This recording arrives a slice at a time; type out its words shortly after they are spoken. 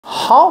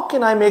how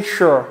can I make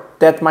sure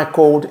that my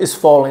code is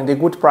following the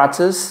good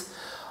practice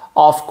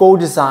of code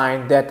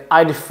design that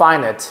I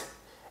defined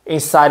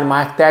inside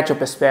my architecture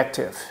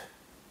perspective?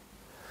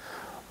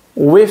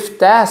 With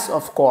tests,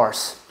 of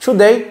course.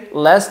 Today,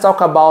 let's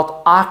talk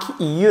about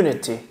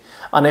ArchiUnit,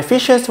 an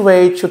efficient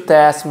way to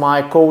test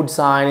my code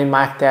design and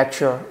my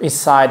architecture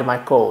inside my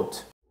code.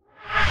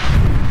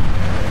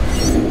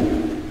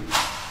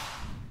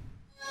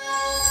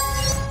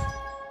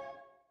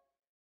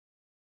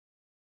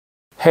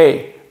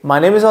 Hey, my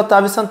name is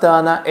Otavio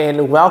Santana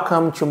and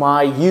welcome to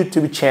my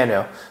YouTube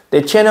channel,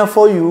 the channel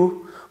for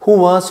you who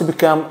wants to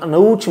become an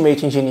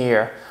ultimate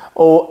engineer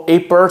or a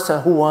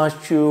person who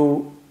wants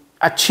to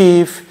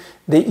achieve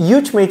the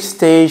ultimate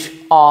stage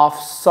of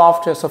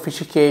software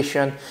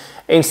sophistication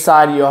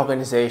inside your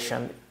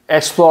organization,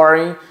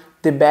 exploring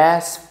the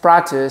best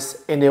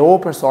practice in the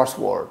open source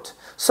world.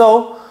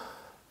 So,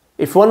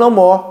 if you want to know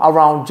more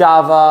around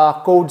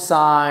Java, code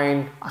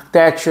design,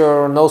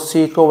 architecture,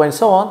 NoSQL, and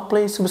so on,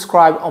 please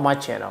subscribe on my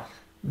channel.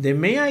 The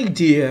main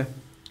idea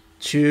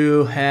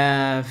to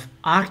have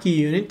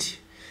ArchiUnit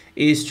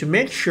is to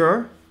make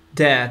sure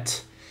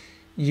that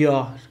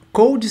your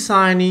code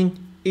designing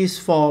is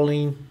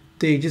following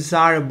the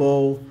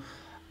desirable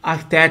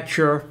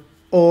architecture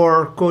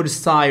or code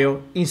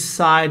style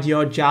inside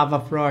your Java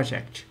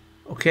project.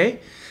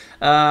 Okay?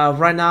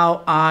 Right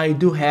now I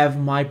do have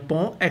my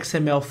 .pom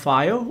XML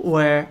file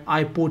where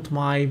I put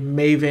my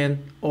Maven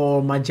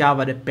or my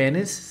Java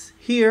dependencies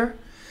here.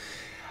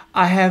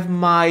 I have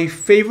my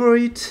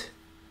favorite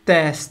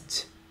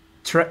test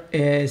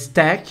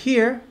stack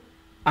here,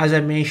 as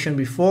I mentioned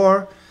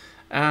before,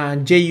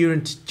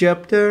 JUnit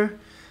Jupyter,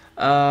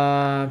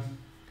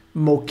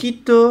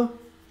 Mockito,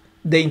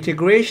 the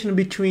integration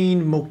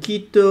between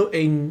Mockito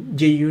and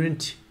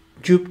JUnit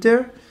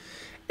Jupyter,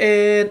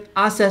 and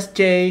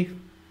SSJ,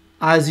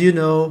 as you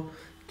know,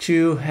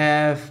 to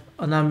have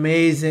an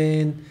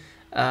amazing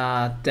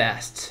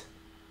test.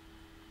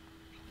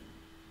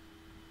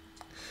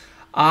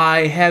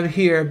 I have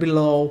here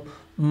below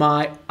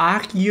my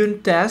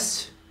ArchiUnit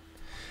test,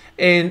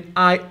 and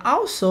I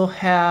also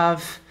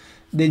have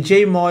the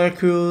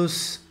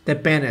JMolecules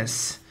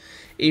dependencies.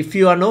 If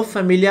you are not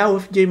familiar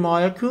with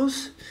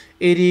JMolecules,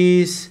 it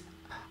is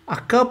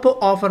a couple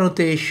of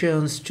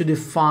annotations to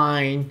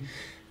define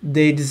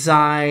the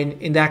design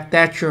and the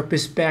architecture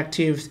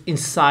perspectives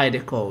inside the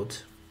code.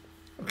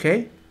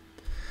 Okay,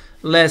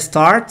 let's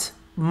start.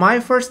 My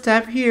first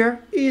step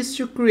here is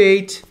to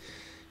create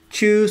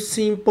two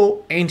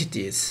simple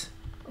entities.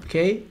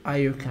 Okay,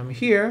 I will come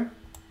here.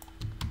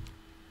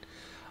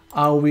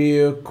 I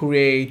will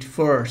create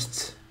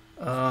first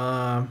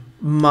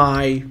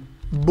my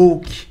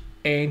book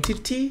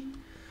entity,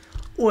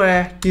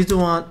 where this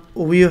one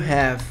will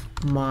have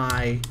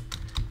my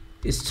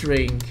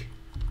string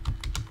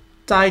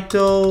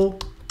title,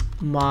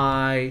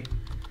 my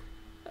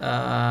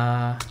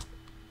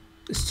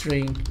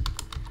string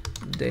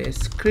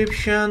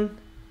description,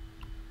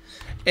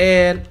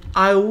 and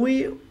I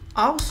will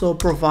also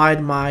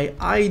provide my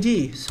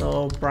ID,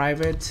 so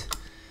private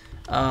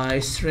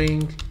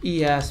string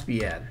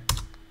ESBN.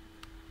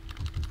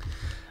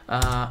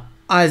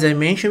 As I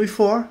mentioned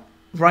before,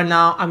 right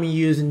now I'm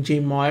using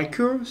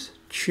JMolecules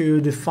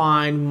to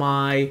define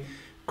my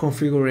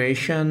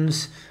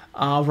configurations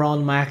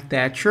around my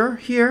architecture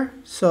here.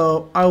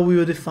 So I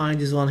will define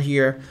this one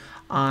here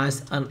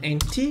as an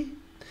entity.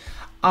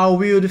 I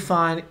will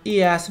define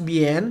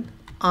ESBN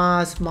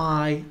as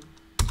my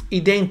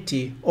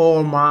identity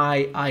or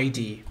my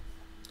ID.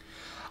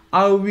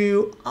 I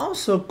will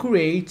also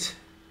create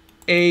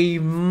a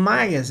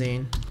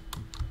magazine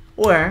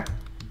where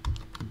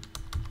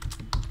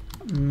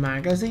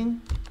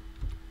magazine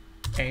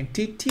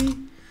entity,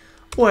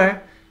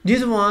 where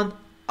this one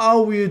I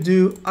will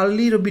do a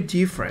little bit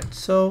different.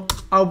 So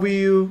I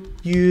will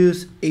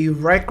use a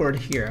record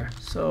here.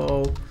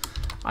 So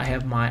I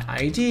have my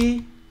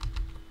ID,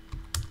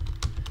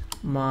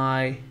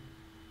 my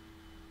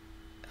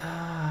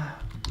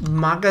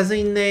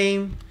magazine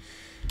name,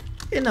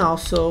 and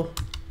also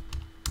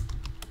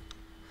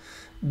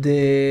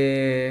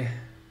the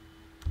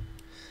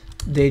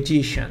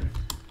edition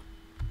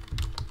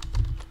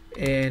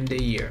and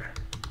the year.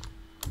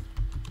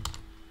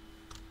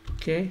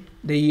 Okay,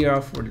 the year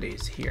of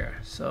release here.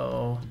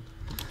 So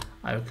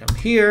I will come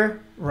here.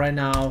 Right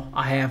now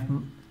I have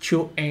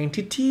two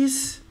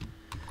entities.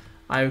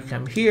 I will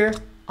come here.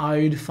 I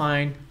will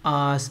define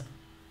as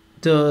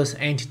those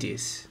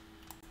entities.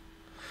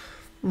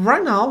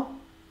 Right now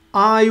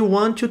I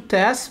want to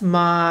test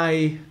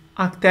my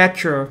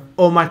architecture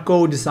or my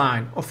code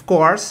design. Of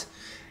course,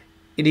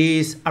 it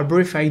is a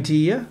brief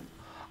idea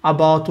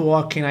about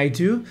what can I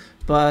do.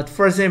 But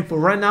for example,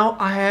 right now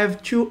I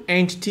have two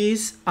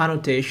entities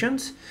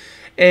annotations,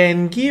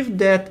 and give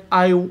that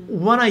I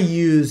want to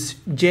use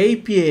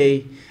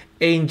JPA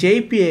and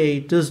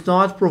JPA does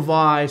not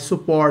provide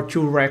support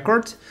to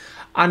records,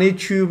 I need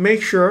to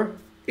make sure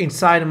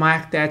inside my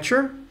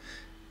architecture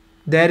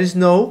there is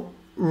no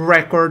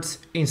records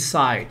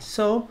inside.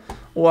 So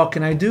what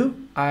can I do?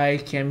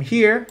 I come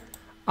here,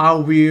 I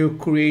will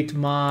create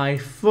my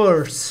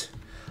first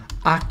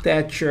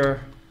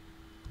architecture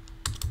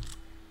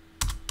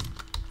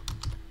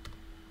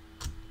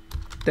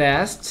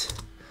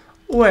test,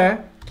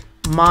 where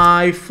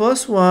my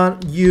first one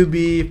will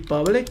be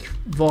public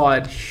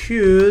void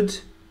should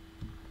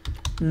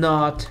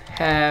not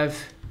have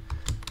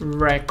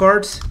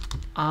records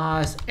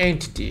as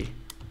entity.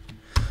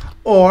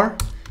 Or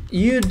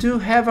you do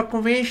have a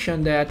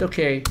convention that,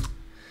 okay,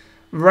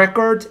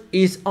 record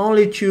is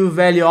only to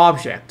value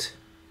object,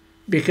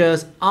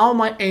 because all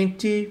my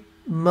entity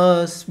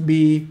must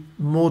be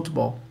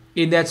multiple,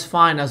 and that's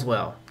fine as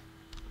well.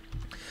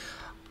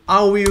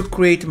 I will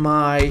create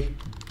my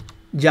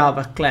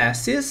Java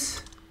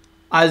classes.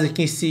 As you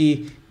can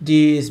see,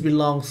 this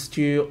belongs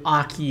to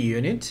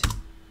ArchiUnit.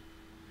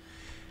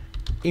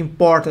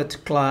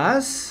 Imported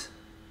class.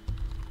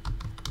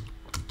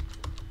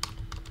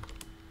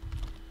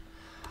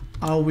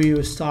 I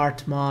will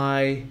start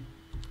my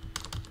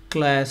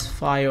class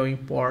file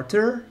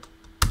importer.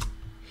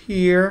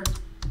 Here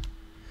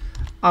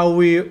I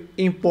will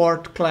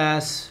import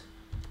class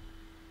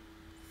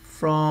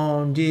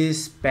from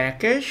this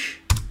package.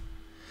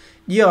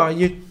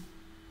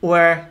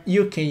 Where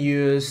you can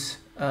use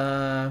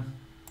the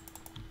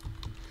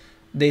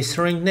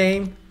string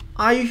name.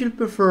 I usually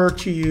prefer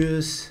to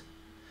use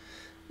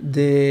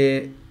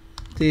the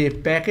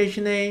package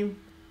name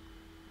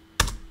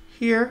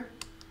here.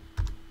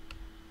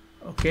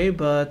 Okay,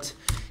 but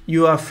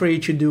you are free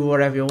to do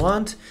whatever you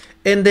want.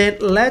 And then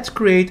let's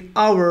create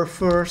our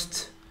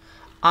first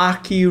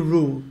Archi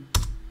rule,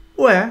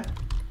 where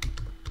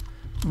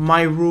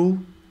my rule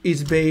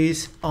is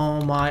based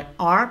on my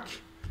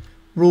arch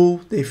rule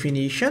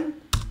definition,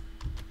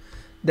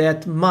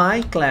 that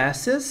my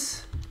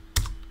classes,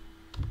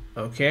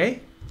 okay,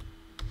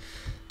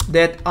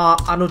 that are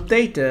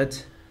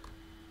annotated,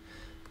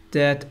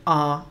 that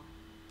are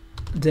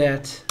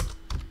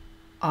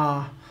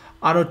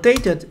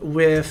annotated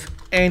with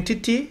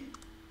entity,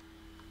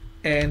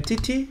 as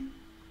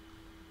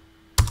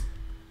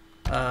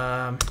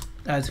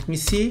you can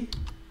see,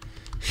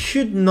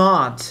 should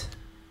not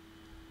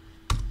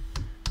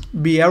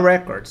be a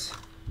record.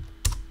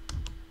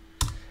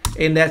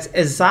 And that's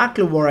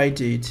exactly what I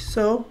did.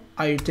 So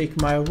I take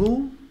my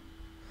rule,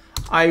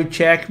 I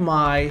check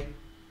my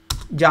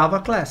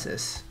Java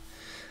classes.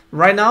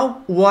 Right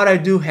now, what I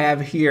do have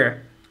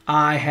here,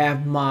 I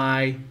have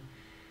my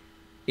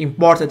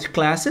imported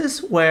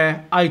classes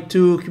where I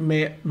took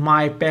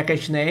my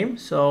package name.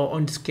 So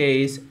in this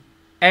case,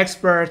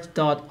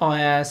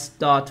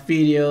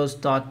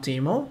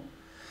 expert.os.videos.demo.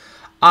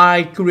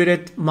 I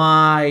created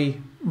my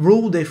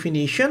rule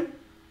definition.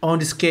 In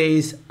this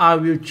case, I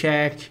will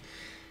check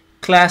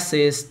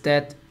classes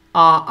that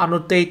are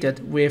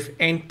annotated with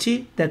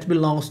entity that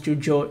belongs to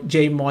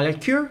J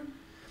molecule.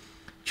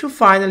 So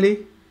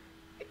finally,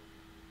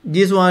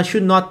 this one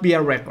should not be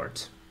a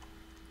record.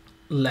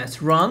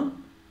 Let's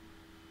run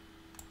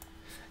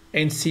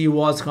and see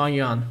what's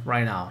going on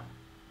right now.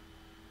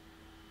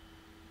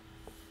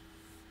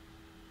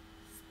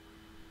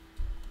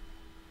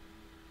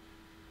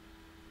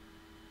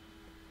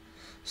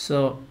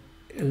 So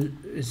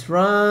it's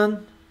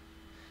run,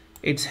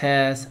 it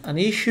has an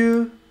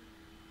issue.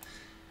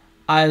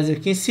 As you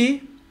can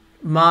see,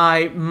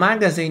 my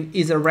magazine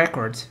is a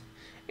record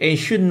and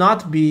should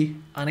not be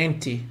an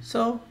empty.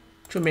 So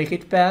to make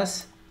it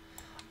pass,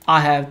 I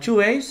have two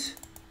ways.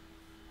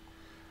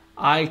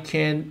 I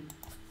can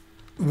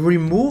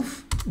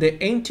remove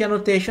the empty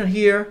annotation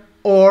here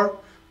or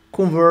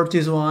convert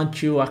this one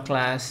to a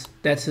class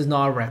that is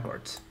not a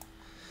record.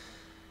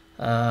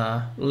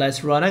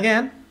 Let's run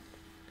again.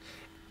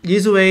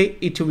 This way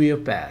it will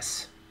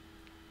pass.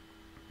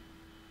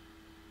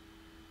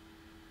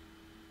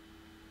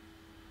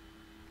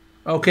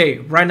 Okay,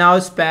 right now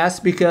it's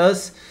passed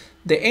because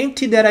the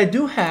entity that I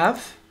do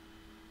have,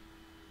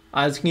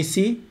 as you can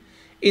see,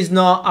 is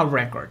not a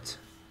record.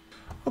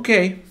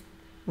 Okay,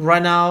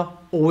 right now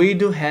we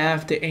do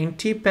have the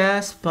entity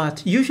pass,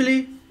 but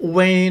usually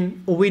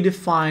when we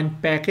define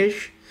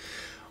package,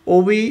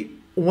 we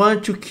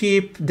want to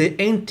keep the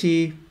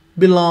entity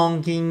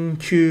belonging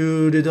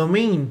to the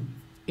domain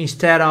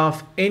instead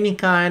of any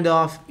kind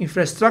of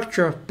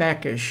infrastructure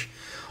package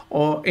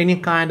or any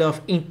kind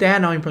of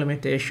internal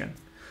implementation.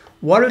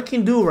 What we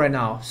can do right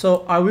now,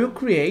 so I will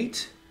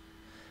create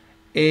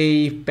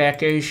a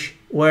package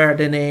where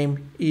the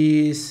name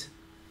is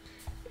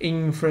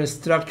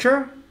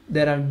infrastructure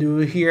that I'm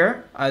doing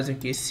here, as you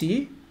can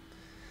see.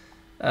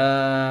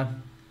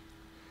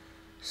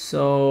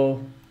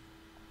 So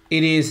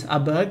it is a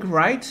bug,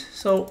 right?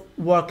 So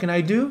what can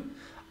I do?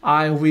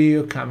 I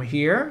will come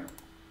here,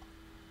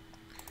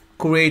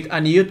 create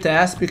a new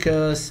test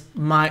because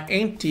my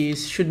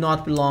entities should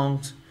not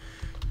belong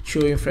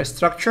to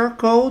infrastructure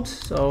code.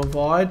 So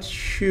void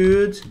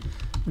should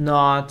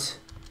not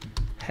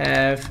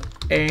have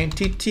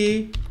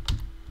entity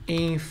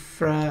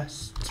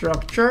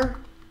infrastructure.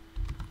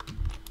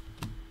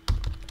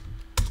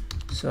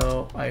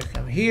 So I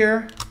come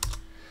here,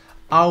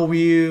 I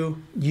will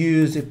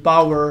use the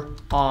power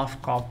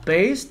of copy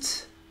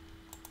paste.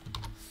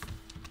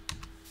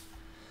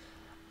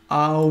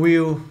 I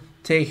will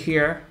take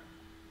here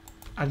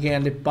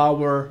again the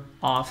power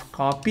of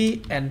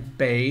copy and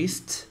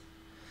paste.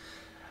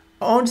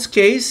 On this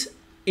case,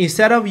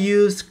 instead of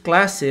use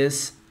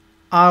classes,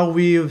 I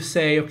will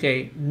say,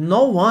 okay,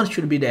 no one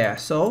should be there.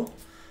 So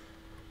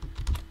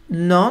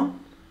none,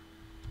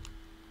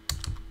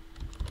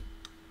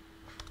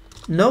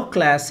 no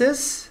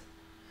classes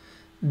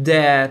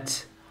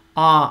that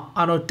are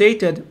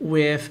annotated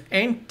with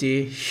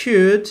empty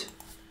should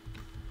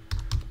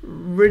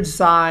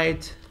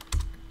reside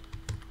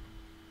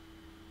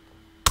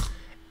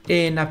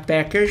in a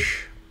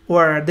package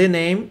where the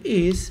name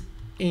is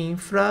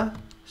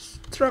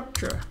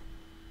infrastructure.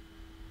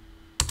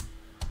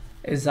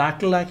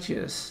 Exactly like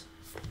this.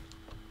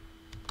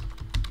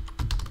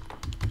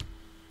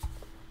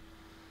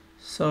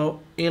 So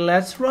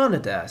let's run the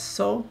test.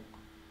 So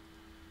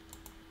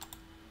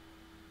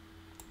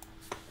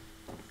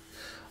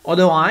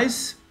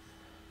otherwise,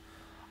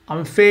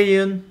 I'm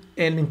failing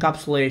in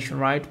encapsulation,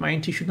 right? My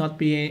entity should not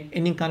be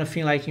any kind of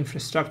thing like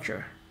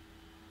infrastructure.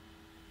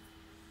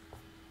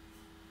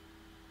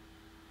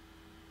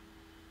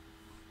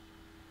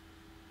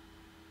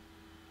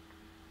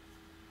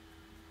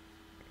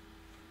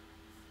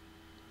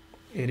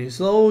 It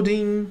is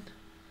loading.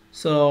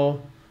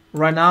 So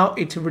right now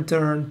it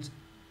returned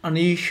an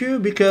issue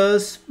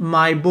because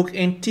my book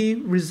entity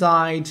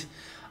resides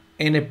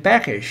in a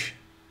package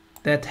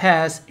that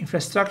has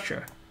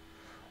infrastructure.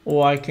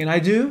 What can I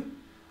do?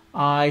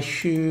 I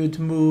should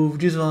move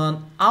this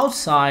one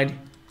outside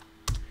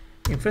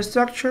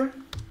infrastructure,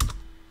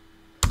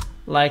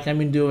 like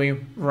I'm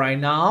doing right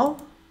now.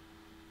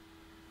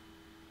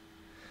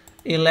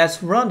 And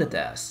let's run the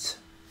test.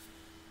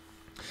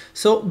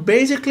 So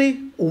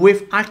basically,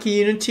 with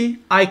ArchiUnit,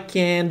 I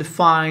can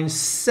define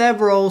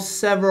several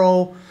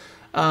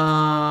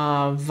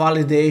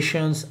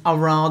validations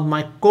around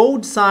my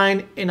code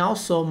design and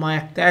also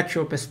my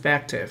architectural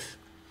perspective.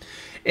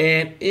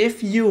 And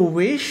if you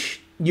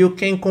wish, you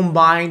can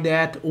combine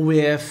that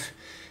with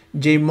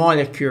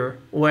JMolecule,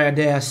 where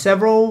there are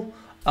several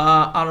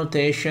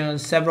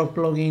annotations, several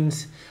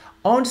plugins.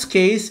 On this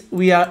case,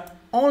 we are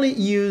only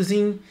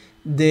using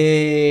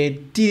the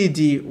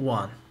DDD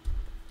one.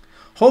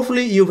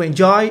 Hopefully you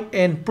enjoy,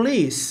 and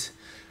please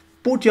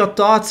put your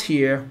thoughts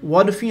here.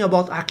 What do you think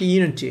about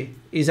ArchiUnit?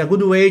 Is a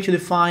good way to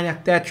define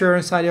architecture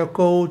inside your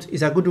code?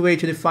 Is a good way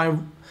to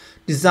define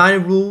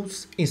design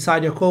rules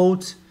inside your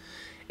code?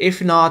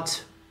 If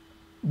not,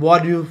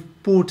 what do you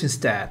put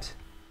instead?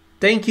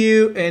 Thank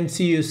you and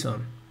see you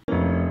soon.